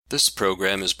This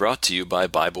program is brought to you by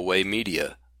Bible Way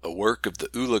Media, a work of the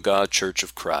Ulaga Church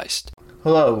of Christ.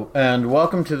 Hello, and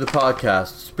welcome to the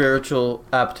podcast, Spiritual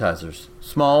Appetizers,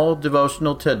 small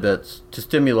devotional tidbits to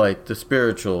stimulate the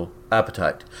spiritual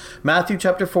appetite. Matthew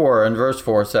chapter 4 and verse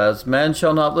 4 says, "Man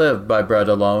shall not live by bread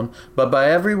alone, but by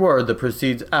every word that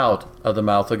proceeds out of the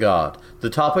mouth of God." The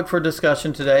topic for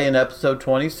discussion today in episode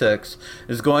 26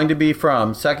 is going to be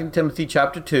from 2 Timothy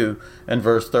chapter 2 and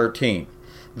verse 13.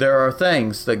 There are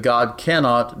things that God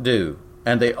cannot do,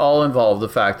 and they all involve the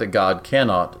fact that God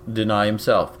cannot deny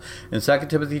himself. In 2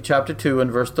 Timothy chapter 2 and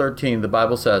verse 13, the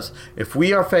Bible says, "If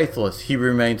we are faithless, he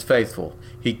remains faithful.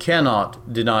 He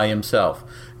cannot deny himself."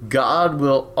 God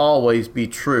will always be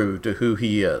true to who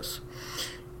he is.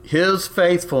 His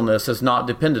faithfulness is not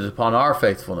dependent upon our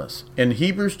faithfulness. In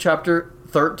Hebrews chapter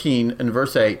 13 and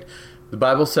verse 8, the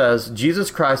Bible says,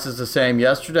 Jesus Christ is the same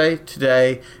yesterday,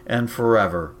 today, and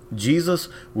forever. Jesus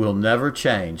will never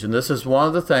change. And this is one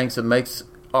of the things that makes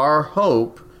our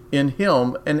hope in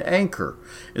him an anchor,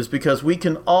 is because we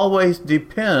can always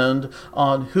depend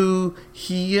on who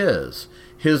he is.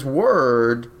 His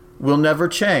word will never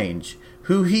change.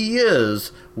 Who he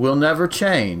is will never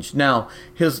change. Now,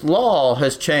 his law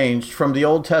has changed from the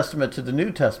Old Testament to the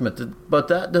New Testament, but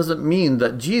that doesn't mean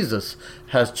that Jesus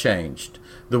has changed.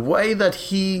 The way that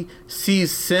he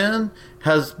sees sin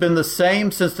has been the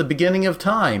same since the beginning of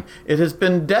time. It has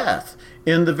been death.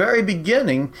 In the very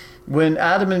beginning, when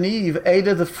Adam and Eve ate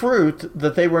of the fruit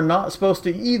that they were not supposed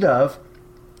to eat of,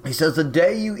 he says, "The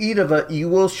day you eat of it, you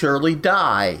will surely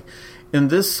die." And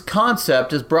this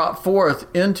concept is brought forth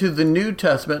into the New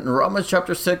Testament in Romans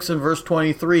chapter 6 and verse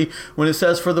 23, when it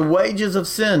says, "For the wages of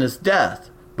sin is death,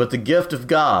 but the gift of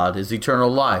God is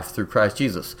eternal life through Christ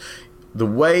Jesus." The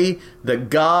way that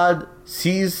God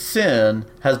sees sin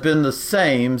has been the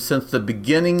same since the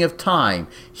beginning of time.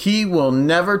 He will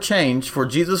never change, for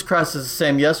Jesus Christ is the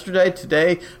same yesterday,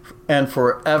 today, and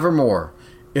forevermore.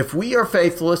 If we are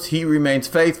faithless, he remains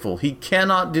faithful. He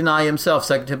cannot deny himself.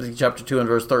 2 Timothy chapter 2 and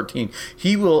verse 13.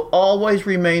 He will always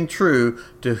remain true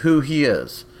to who he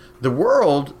is. The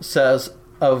world says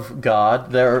of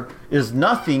God, there is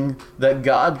nothing that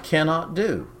God cannot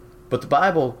do. But the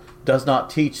Bible does not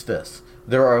teach this.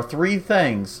 There are three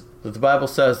things that the Bible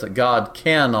says that God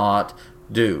cannot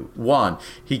do. 1,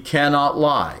 he cannot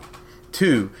lie.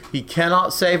 2, he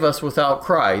cannot save us without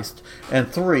Christ.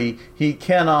 And 3, he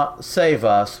cannot save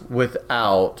us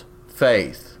without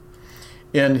faith.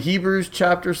 In Hebrews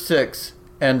chapter 6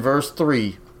 and verse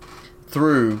 3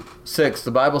 through 6,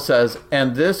 the Bible says,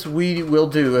 "And this we will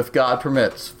do if God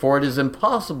permits, for it is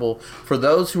impossible for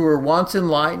those who were once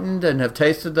enlightened and have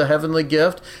tasted the heavenly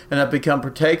gift and have become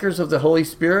partakers of the Holy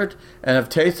Spirit and have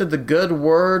tasted the good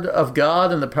word of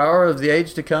God and the power of the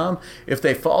age to come, if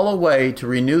they fall away, to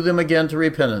renew them again to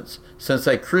repentance, since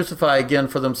they crucify again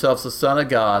for themselves the Son of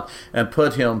God and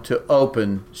put him to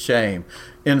open shame."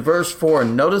 In verse 4,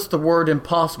 notice the word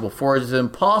impossible, for it is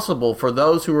impossible for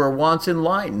those who were once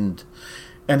enlightened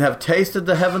and have tasted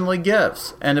the heavenly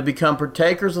gifts and have become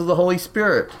partakers of the Holy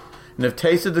Spirit and have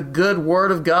tasted the good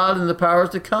word of God and the powers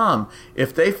to come,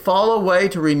 if they fall away,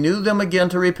 to renew them again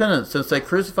to repentance, since they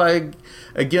crucify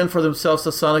again for themselves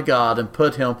the Son of God and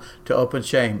put him to open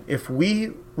shame. If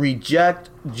we reject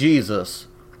Jesus,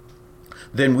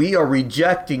 then we are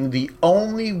rejecting the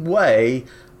only way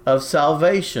of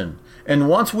salvation. And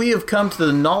once we have come to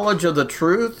the knowledge of the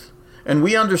truth, and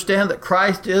we understand that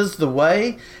Christ is the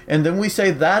way, and then we say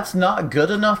that's not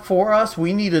good enough for us,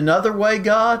 we need another way,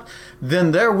 God,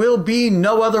 then there will be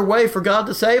no other way for God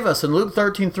to save us. In Luke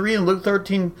 13:3 and Luke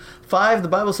 13:5, the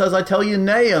Bible says, "I tell you,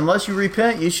 nay, unless you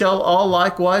repent, ye shall all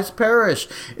likewise perish."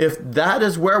 If that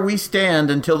is where we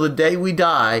stand until the day we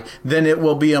die, then it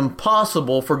will be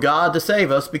impossible for God to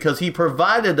save us, because he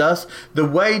provided us the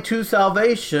way to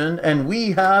salvation, and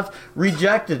we have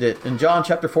rejected it. In John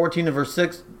chapter 14 and verse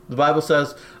 6, the Bible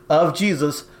says of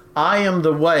Jesus, "I am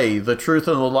the way, the truth,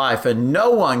 and the life, and no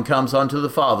one comes unto the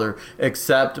Father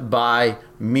except by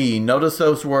me." Notice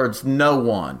those words, no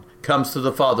one comes to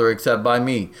the Father except by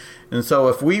me. And so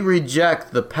if we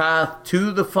reject the path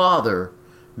to the Father,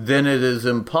 then it is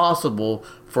impossible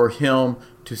for him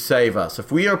to save us.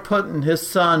 If we are putting his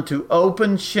Son to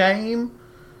open shame,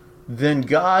 then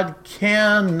God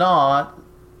cannot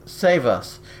save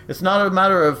us. It's not a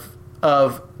matter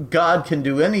of God can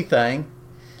do anything.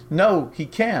 No, he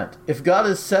can't. If God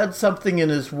has said something in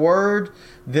his word,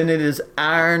 then it is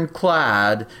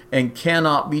ironclad and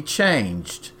cannot be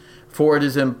changed. For it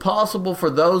is impossible for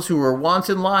those who were once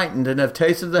enlightened and have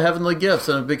tasted the heavenly gifts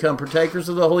and have become partakers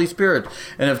of the Holy Spirit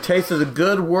and have tasted the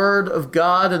good word of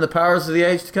God and the powers of the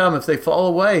age to come, if they fall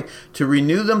away, to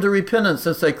renew them to repentance,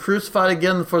 since they crucified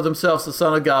again for themselves the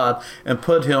Son of God and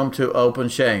put him to open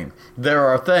shame. There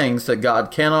are things that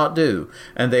God cannot do,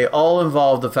 and they all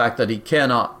involve the fact that he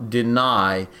cannot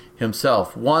deny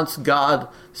himself. Once God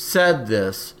said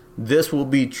this will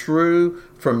be true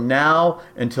from now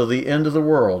until the end of the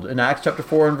world. In Acts chapter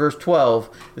 4 and verse 12,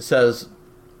 it says,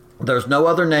 there's no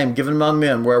other name given among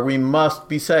men where we must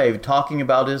be saved, talking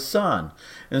about his Son.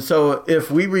 And so if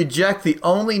we reject the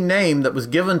only name that was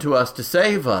given to us to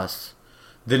save us,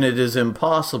 then it is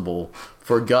impossible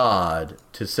for God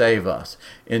to save us.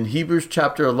 In Hebrews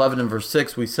chapter 11 and verse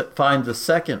 6, we find the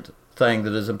second thing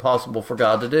that is impossible for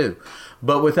God to do.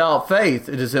 But without faith,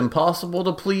 it is impossible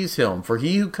to please him. For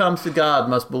he who comes to God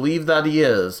must believe that he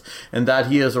is, and that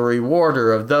he is a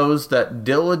rewarder of those that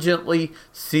diligently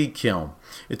seek him.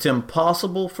 It's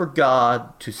impossible for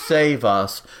God to save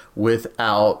us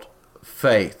without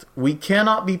faith. We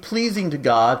cannot be pleasing to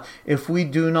God if we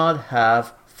do not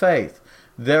have faith.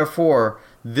 Therefore,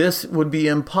 this would be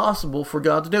impossible for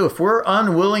God to do. If we're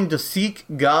unwilling to seek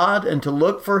God and to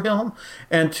look for him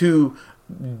and to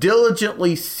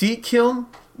diligently seek him,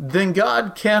 then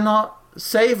God cannot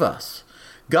save us.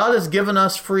 God has given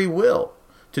us free will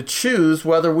to choose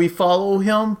whether we follow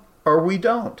him or we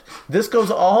don't. This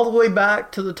goes all the way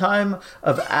back to the time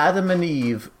of Adam and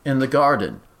Eve in the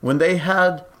garden, when they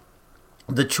had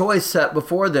the choice set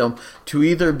before them to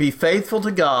either be faithful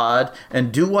to God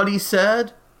and do what he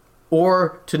said,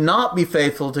 or to not be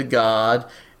faithful to God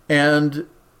and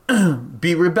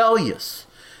be rebellious.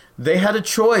 They had a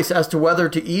choice as to whether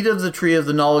to eat of the tree of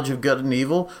the knowledge of good and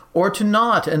evil or to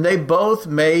not, and they both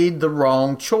made the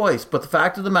wrong choice. But the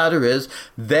fact of the matter is,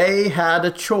 they had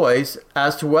a choice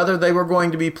as to whether they were going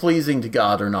to be pleasing to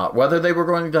God or not, whether they were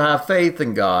going to have faith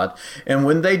in God. And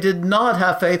when they did not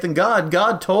have faith in God,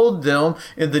 God told them,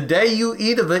 in the day you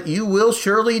eat of it, you will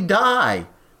surely die.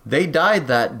 They died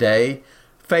that day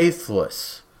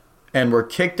faithless, and were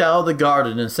kicked out of the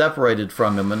garden and separated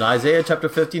from him. In Isaiah chapter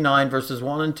 59, verses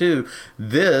 1 and 2,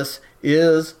 this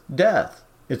is death.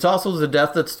 It's also the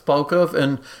death that's spoke of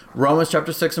in Romans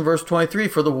chapter 6 and verse 23.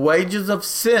 For the wages of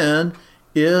sin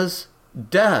is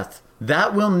death.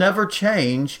 That will never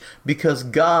change because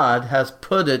God has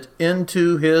put it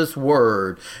into his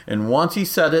word. And once he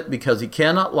said it, because he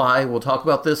cannot lie, we'll talk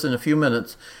about this in a few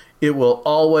minutes, it will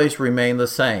always remain the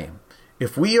same.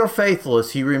 If we are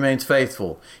faithless, he remains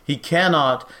faithful. He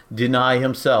cannot deny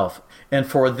himself. And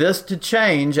for this to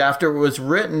change after it was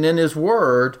written in his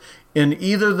word, in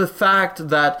either the fact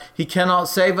that he cannot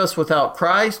save us without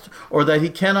Christ or that he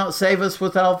cannot save us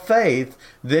without faith,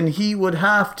 then he would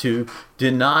have to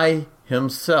deny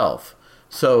himself.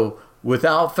 So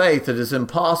without faith, it is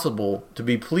impossible to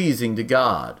be pleasing to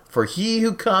God. For he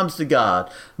who comes to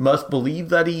God must believe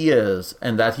that he is,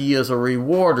 and that he is a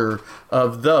rewarder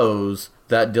of those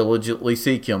that diligently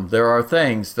seek him. There are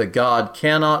things that God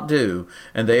cannot do,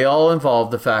 and they all involve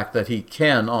the fact that he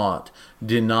cannot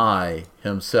deny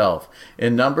himself.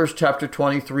 In Numbers chapter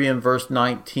 23 and verse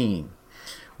 19,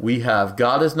 we have,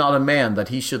 God is not a man that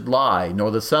he should lie,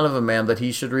 nor the son of a man that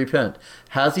he should repent.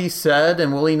 Has he said,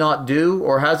 and will he not do?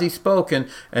 Or has he spoken,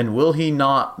 and will he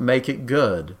not make it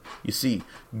good? You see,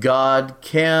 God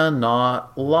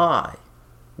cannot lie.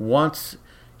 Once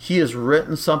he has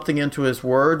written something into his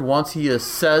word, once he has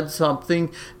said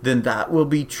something, then that will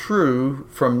be true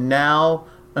from now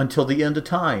until the end of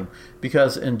time.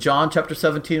 Because in John chapter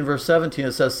 17, verse 17,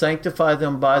 it says, sanctify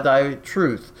them by thy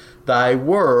truth. Thy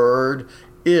word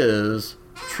is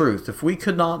truth. If we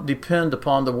could not depend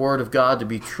upon the word of God to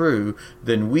be true,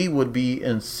 then we would be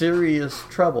in serious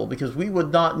trouble, because we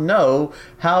would not know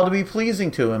how to be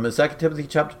pleasing to him. In 2 Timothy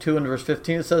chapter 2 and verse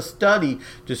 15, it says, study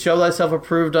to show thyself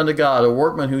approved unto God, a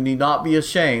workman who need not be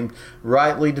ashamed,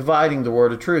 rightly dividing the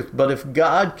word of truth. But if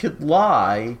God could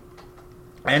lie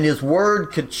and his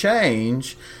word could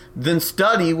change, then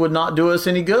study would not do us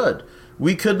any good.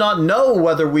 We could not know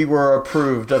whether we were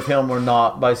approved of him or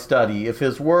not by study if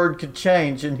his word could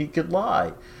change and he could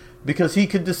lie, because he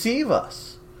could deceive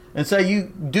us and say,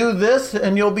 you do this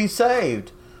and you'll be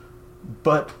saved.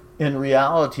 But in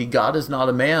reality, God is not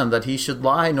a man that he should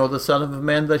lie, nor the son of a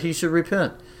man that he should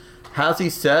repent. Has he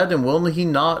said, and will he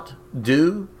not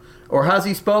do? Or has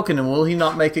he spoken, and will he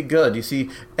not make it good? You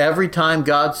see, every time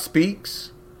God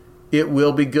speaks, it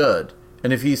will be good.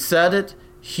 And if he said it,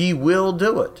 he will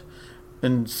do it.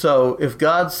 And so if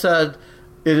God said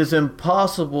it is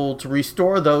impossible to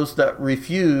restore those that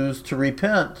refuse to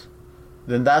repent,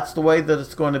 then that's the way that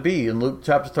it's going to be. In Luke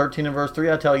chapter 13 and verse 3,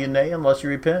 I tell you, nay, unless you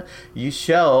repent, you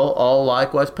shall all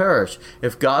likewise perish.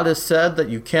 If God has said that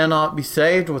you cannot be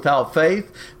saved without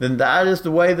faith, then that is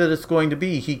the way that it's going to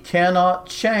be. He cannot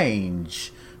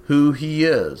change who he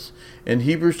is. In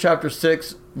Hebrews chapter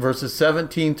 6, verses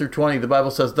 17 through 20, the Bible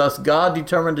says, thus God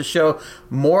determined to show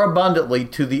more abundantly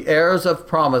to the heirs of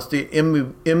promise the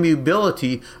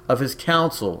immutability of his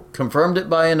counsel, confirmed it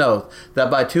by an oath,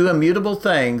 that by two immutable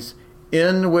things,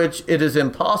 in which it is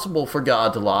impossible for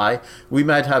God to lie, we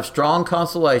might have strong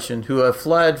consolation who have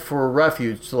fled for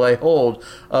refuge to lay hold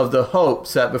of the hope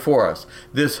set before us.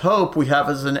 This hope we have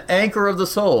as an anchor of the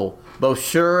soul, both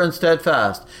sure and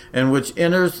steadfast, and which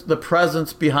enters the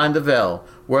presence behind the veil,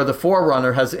 where the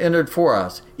forerunner has entered for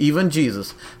us, even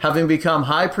Jesus, having become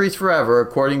high priest forever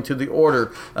according to the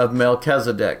order of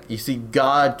Melchizedek. You see,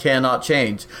 God cannot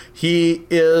change. He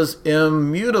is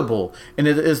immutable. And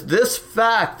it is this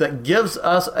fact that gives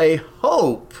us a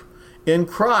hope in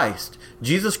Christ.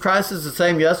 Jesus Christ is the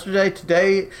same yesterday,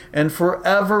 today, and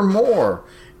forevermore.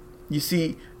 You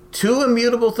see, two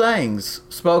immutable things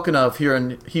spoken of here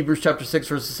in Hebrews chapter 6,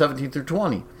 verses 17 through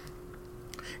 20.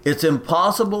 It's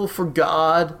impossible for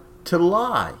God to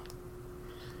lie.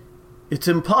 It's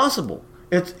impossible.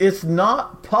 It's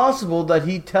not possible that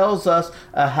he tells us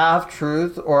a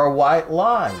half-truth or a white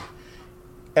lie.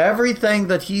 Everything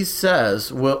that he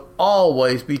says will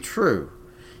always be true.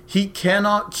 He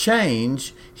cannot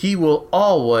change. He will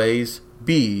always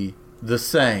be the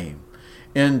same.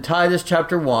 In Titus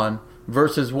chapter 1,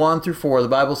 verses 1 through 4, the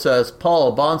Bible says, Paul,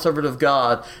 a bondservant of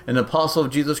God, an apostle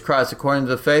of Jesus Christ, according to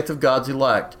the faith of God's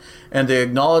elect, and the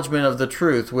acknowledgement of the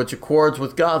truth which accords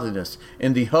with godliness,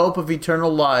 in the hope of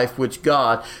eternal life, which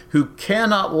God, who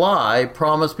cannot lie,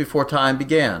 promised before time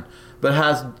began, but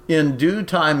has in due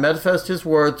time manifested his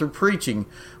word through preaching,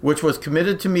 which was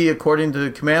committed to me according to the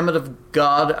commandment of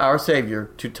God our Savior,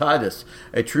 to Titus,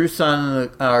 a true son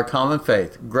in our common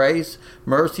faith. Grace,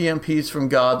 mercy, and peace from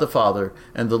God the Father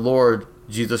and the Lord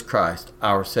Jesus Christ,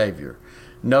 our Savior.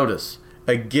 Notice,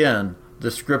 again,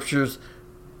 the scriptures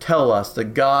tell us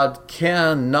that God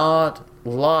cannot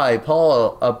lie.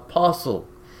 Paul, apostle,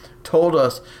 told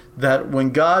us that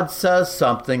when God says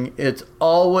something, it's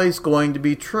always going to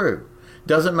be true.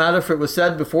 Doesn't matter if it was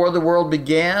said before the world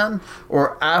began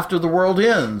or after the world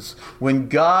ends. When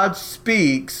God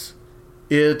speaks,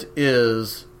 it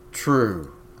is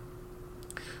true.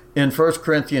 In 1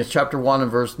 Corinthians chapter 1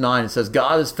 and verse 9, it says,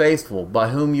 God is faithful, by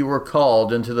whom you were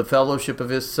called into the fellowship of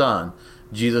his Son,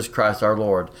 Jesus Christ our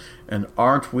Lord. And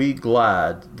aren't we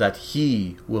glad that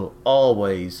he will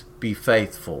always be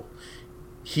faithful?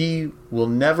 He will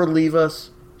never leave us.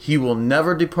 He will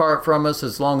never depart from us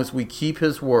as long as we keep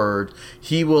his word.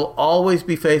 He will always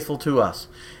be faithful to us.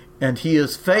 And he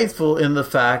is faithful in the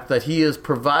fact that he has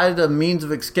provided a means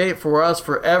of escape for us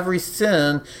for every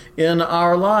sin in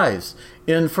our lives.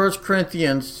 In 1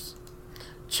 Corinthians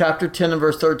chapter 10 and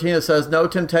verse 13, it says, no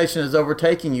temptation is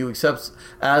overtaking you except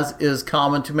as is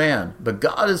common to man. But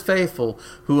God is faithful,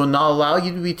 who will not allow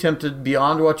you to be tempted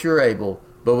beyond what you're able,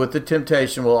 but with the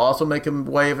temptation will also make a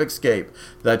way of escape,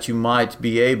 that you might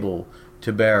be able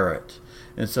to bear it.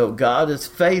 And so God is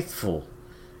faithful.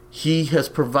 He has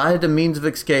provided a means of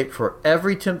escape for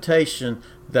every temptation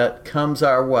that comes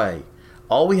our way.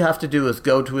 All we have to do is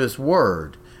go to his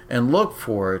word and look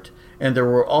for it, and there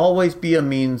will always be a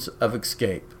means of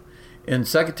escape. In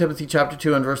 2 Timothy chapter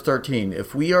 2 and verse 13,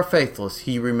 if we are faithless,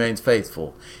 he remains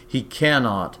faithful. He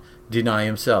cannot deny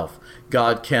himself.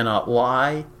 God cannot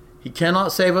lie. He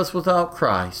cannot save us without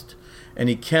Christ, and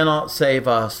he cannot save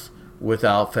us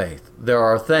without faith. There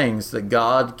are things that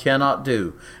God cannot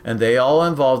do, and they all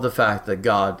involve the fact that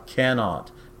God cannot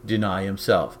deny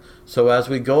himself. So as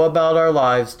we go about our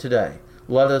lives today,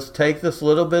 let us take this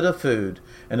little bit of food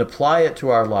and apply it to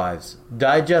our lives,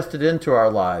 digest it into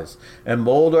our lives, and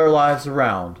mold our lives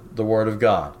around the Word of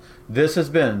God. This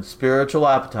has been Spiritual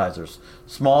Appetizers,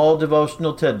 small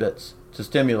devotional tidbits to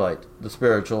stimulate the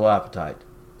spiritual appetite.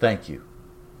 Thank you.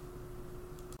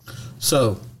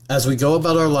 So, as we go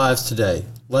about our lives today,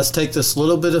 let's take this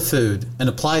little bit of food and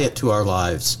apply it to our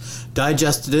lives,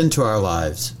 digest it into our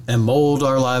lives, and mold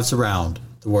our lives around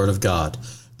the Word of God.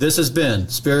 This has been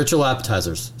Spiritual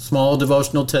Appetizers, small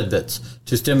devotional tidbits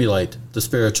to stimulate the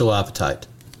spiritual appetite.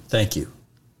 Thank you.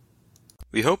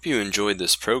 We hope you enjoyed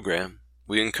this program.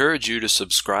 We encourage you to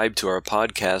subscribe to our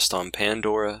podcast on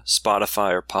Pandora,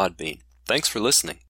 Spotify, or Podbean. Thanks for listening.